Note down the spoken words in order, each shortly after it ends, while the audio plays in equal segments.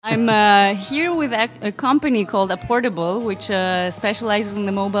I'm here with a company called Apportable, which specializes in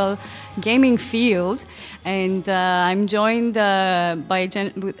the mobile gaming field, and I'm joined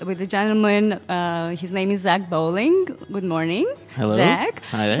with a gentleman. His name is Zach Bowling. Good morning, Hello. Zach.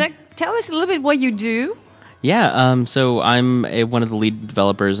 Hi there. Zach, tell us a little bit what you do. Yeah, so I'm one of the lead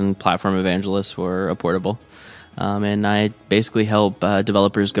developers and platform evangelists for Apportable. And I basically help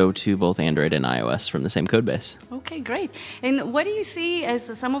developers go to both Android and iOS from the same code base. Okay, great. And what do you see as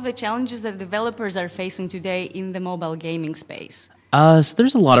some of the challenges that developers are facing today in the mobile gaming space? So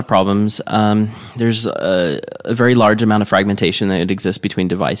there's a lot of problems. There's a very large amount of fragmentation that exists between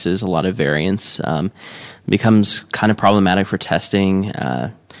devices, a lot of variance. Becomes kind of problematic for testing.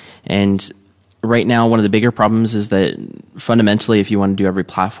 And right now, one of the bigger problems is that fundamentally, if you want to do every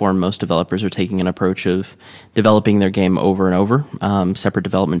platform, most developers are taking an approach of developing their game over and over, separate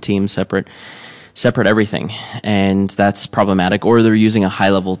development teams, separate everything, and that's problematic. Or they're using a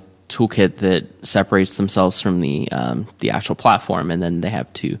high-level toolkit that separates themselves from the actual platform, and then they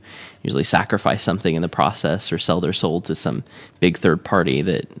have to usually sacrifice something in the process or sell their soul to some big third party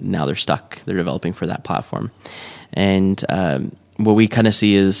that now they're stuck. They're developing for that platform, and what we kind of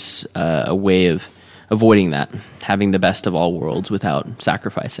see is a way of avoiding that, having the best of all worlds without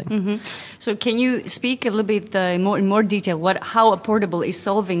sacrificing. Mm-hmm. So can you speak a little bit in more detail how Apportable is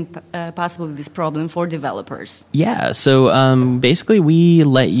solving possibly this problem for developers? Yeah, so basically we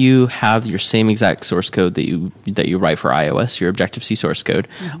let you have your same exact source code that you write for iOS, your Objective-C source code,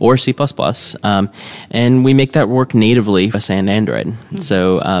 or C++, and we make that work natively for and Android. Mm-hmm.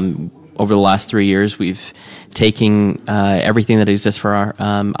 So over the last 3 years, we've taken everything that exists for our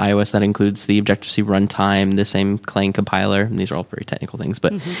iOS. That includes the Objective-C runtime, the same Clang compiler. And these are all very technical things,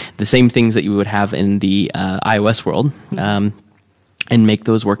 but the same things that you would have in the iOS world, and make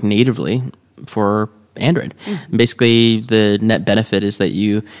those work natively for Android. Basically, the net benefit is that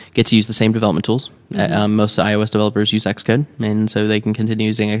you get to use the same development tools. Most iOS developers use Xcode, and so they can continue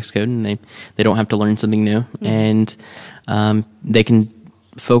using Xcode, and they don't have to learn something new. And they can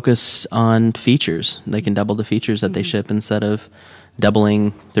focus on features. They can double the features that they ship instead of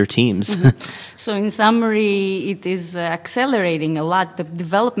doubling their teams. So in summary, it is accelerating a lot the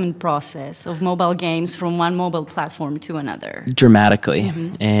development process of mobile games from one mobile platform to another. Dramatically.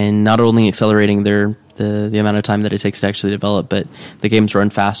 And not only accelerating the amount of time that it takes to actually develop, but the games run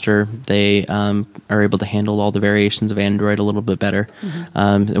faster. They are able to handle all the variations of Android a little bit better.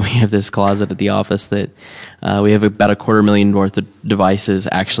 We have this closet at the office that we have about 250,000 worth of devices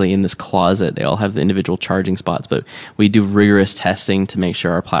actually in this closet. They all have individual charging spots, but we do rigorous testing to make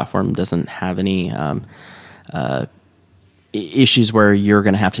sure our platform doesn't have any issues where you're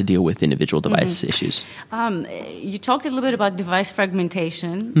going to have to deal with individual device issues. You talked a little bit about device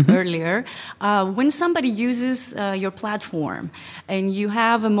fragmentation earlier. When somebody uses your platform and you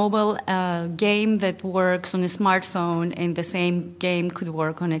have a mobile game that works on a smartphone and the same game could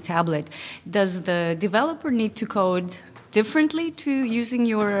work on a tablet, does the developer need to code differently to using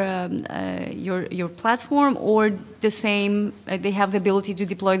your platform, or the same? They have the ability to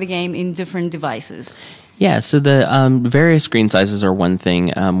deploy the game in different devices? Yeah, so the various screen sizes are one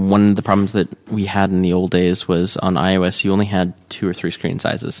thing. One of the problems that we had in the old days was on iOS, you only had 2 or 3 screen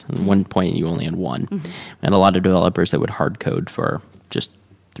sizes. At one point, you only had one. And a lot of developers that would hard code for just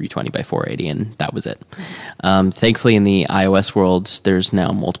 320 by 480, and that was it. Thankfully, in the iOS world, there's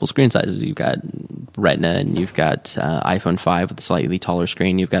now multiple screen sizes. You've got Retina, and you've got iPhone 5 with a slightly taller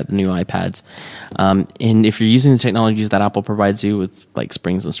screen. You've got the new iPads. And if you're using the technologies that Apple provides you with, like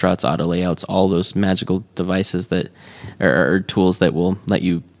springs and struts, auto layouts, all those magical devices that are tools that will let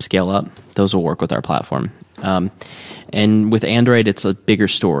you scale up, those will work with our platform. And with Android, it's a bigger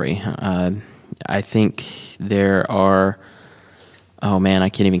story. I think there are... Oh man, I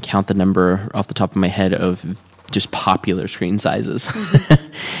can't even count the number off the top of my head of just popular screen sizes.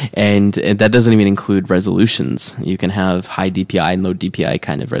 And that doesn't even include resolutions. You can have high DPI and low DPI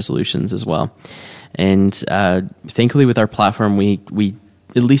kind of resolutions as well. And thankfully with our platform, we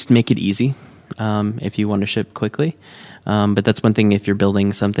at least make it easy if you want to ship quickly. But that's one thing if you're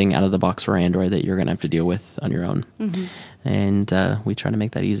building something out of the box for Android that you're going to have to deal with on your own. And we try to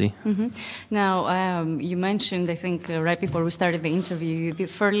make that easy. Now, you mentioned, I think, right before we started the interview,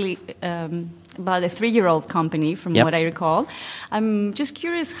 about a 3-year-old company, from what I recall. I'm just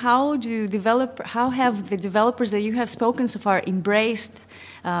curious, how have the developers that you have spoken so far embraced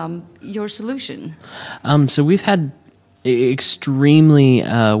your solution? So we've had extremely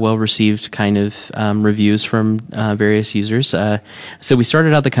well-received kind of reviews from various users. So we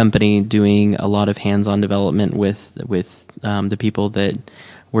started out the company doing a lot of hands-on development with the people that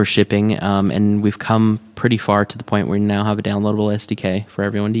we're shipping, and we've come pretty far to the point where we now have a downloadable SDK for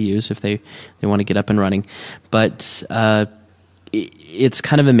everyone to use if they want to get up and running. But it's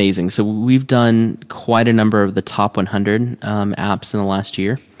kind of amazing. So we've done quite a number of the top 100 apps in the last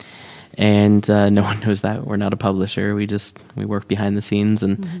year. And no one knows that. We're not a publisher. We work behind the scenes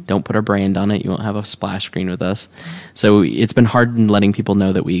and don't put our brand on it. You won't have a splash screen with us. So it's been hard in letting people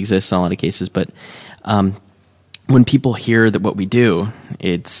know that we exist in a lot of cases. But when people hear that what we do,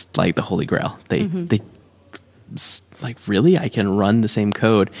 it's like the holy grail. They like, really? I can run the same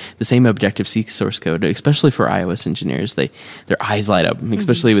code, the same Objective-C source code, especially for iOS engineers. Their eyes light up,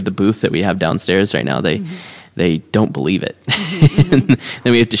 especially with the booth that we have downstairs right now. They don't believe it. And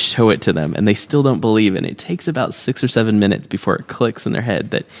then we have to show it to them, and they still don't believe it. And it takes about 6 or 7 minutes before it clicks in their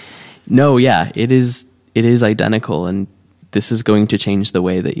head that, no, yeah, it is identical, and this is going to change the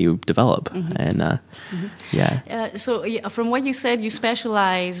way that you develop. And so from what you said, you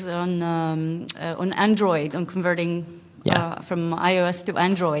specialize on Android, on converting from iOS to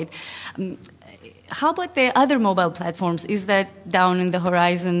Android. How about the other mobile platforms? Is that down in the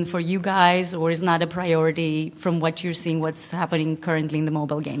horizon for you guys, or is not a priority from what you're seeing, what's happening currently in the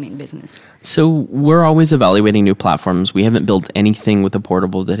mobile gaming business? So we're always evaluating new platforms. We haven't built anything with a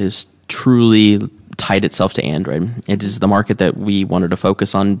portable that has truly tied itself to Android. It is the market that we wanted to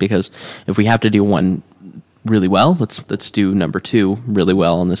focus on, because if we have to do one really well, let's do number 2 really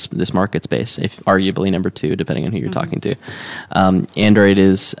well in this market space, if arguably number 2, depending on who you're talking to. Android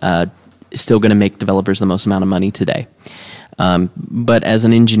is still going to make developers the most amount of money today. But as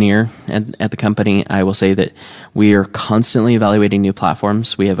an engineer at the company, I will say that we are constantly evaluating new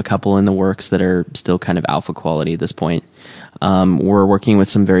platforms. We have a couple in the works that are still kind of alpha quality at this point. We're working with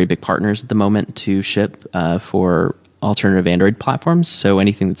some very big partners at the moment to ship for alternative Android platforms, so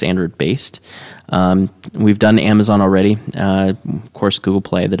anything that's Android-based. We've done Amazon already, of course Google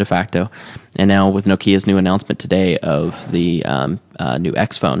Play, the de facto, and now with Nokia's new announcement today of the new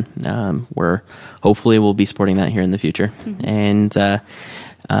X phone, where hopefully we'll be supporting that here in the future. And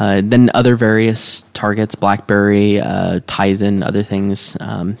then other various targets, BlackBerry, Tizen, other things,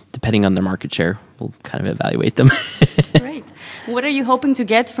 depending on their market share, we'll kind of evaluate them. Great. What are you hoping to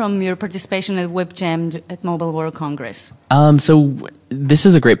get from your participation at WebJam at Mobile World Congress? So this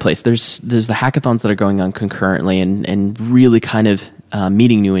is a great place. There's the hackathons that are going on concurrently, and really kind of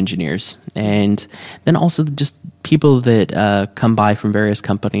meeting new engineers, and then also just people that come by from various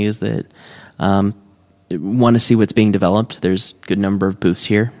companies that want to see what's being developed. There's a good number of booths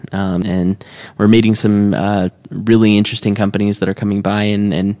here, and we're meeting some really interesting companies that are coming by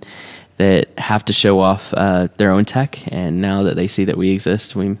and that have to show off their own tech, and now that they see that we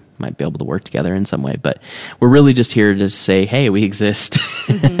exist, we might be able to work together in some way. But we're really just here to say, hey, we exist.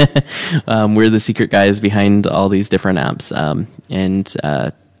 We're the secret guys behind all these different apps,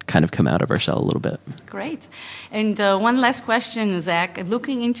 and kind of come out of our shell a little bit. Great. And one last question, Zach.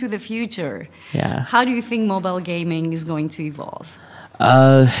 Looking into the future, how do you think mobile gaming is going to evolve?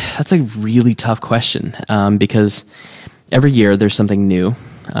 That's a really tough question, because every year there's something new.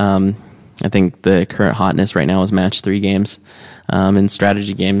 I think the current hotness right now is match 3 games, and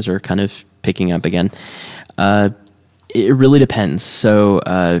strategy games are kind of picking up again. It really depends.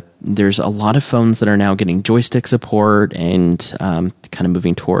 So there's a lot of phones that are now getting joystick support and kind of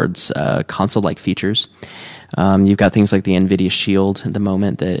moving towards console-like features. You've got things like the NVIDIA Shield at the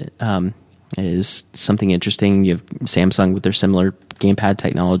moment that is something interesting. You have Samsung with their similar gamepad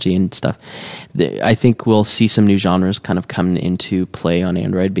technology and stuff. I think we'll see some new genres kind of come into play on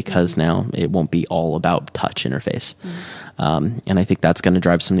Android, because now it won't be all about touch interface. And I think that's going to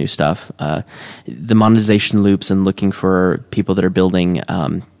drive some new stuff. The monetization loops and looking for people that are building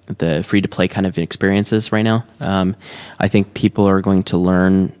the free-to-play kind of experiences right now. I think people are going to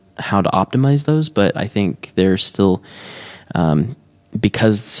learn how to optimize those, but I think there's still,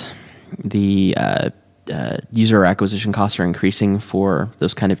 because the user acquisition costs are increasing for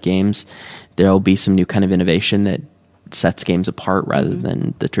those kind of games, there'll be some new kind of innovation that sets games apart rather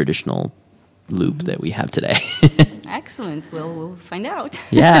than the traditional loop that we have today. Excellent. Well, we'll find out.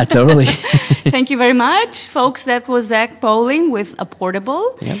 Yeah, totally. Thank you very much, folks. That was Zach Bowling with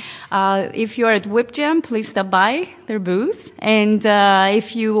Apportable. Yep. If you're at WebJam, please stop by their booth. And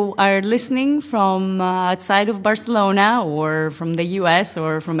if you are listening from outside of Barcelona or from the US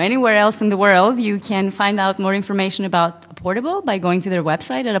or from anywhere else in the world, you can find out more information about Apportable by going to their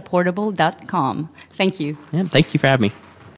website at apportable.com. Thank you. Yeah, thank you for having me.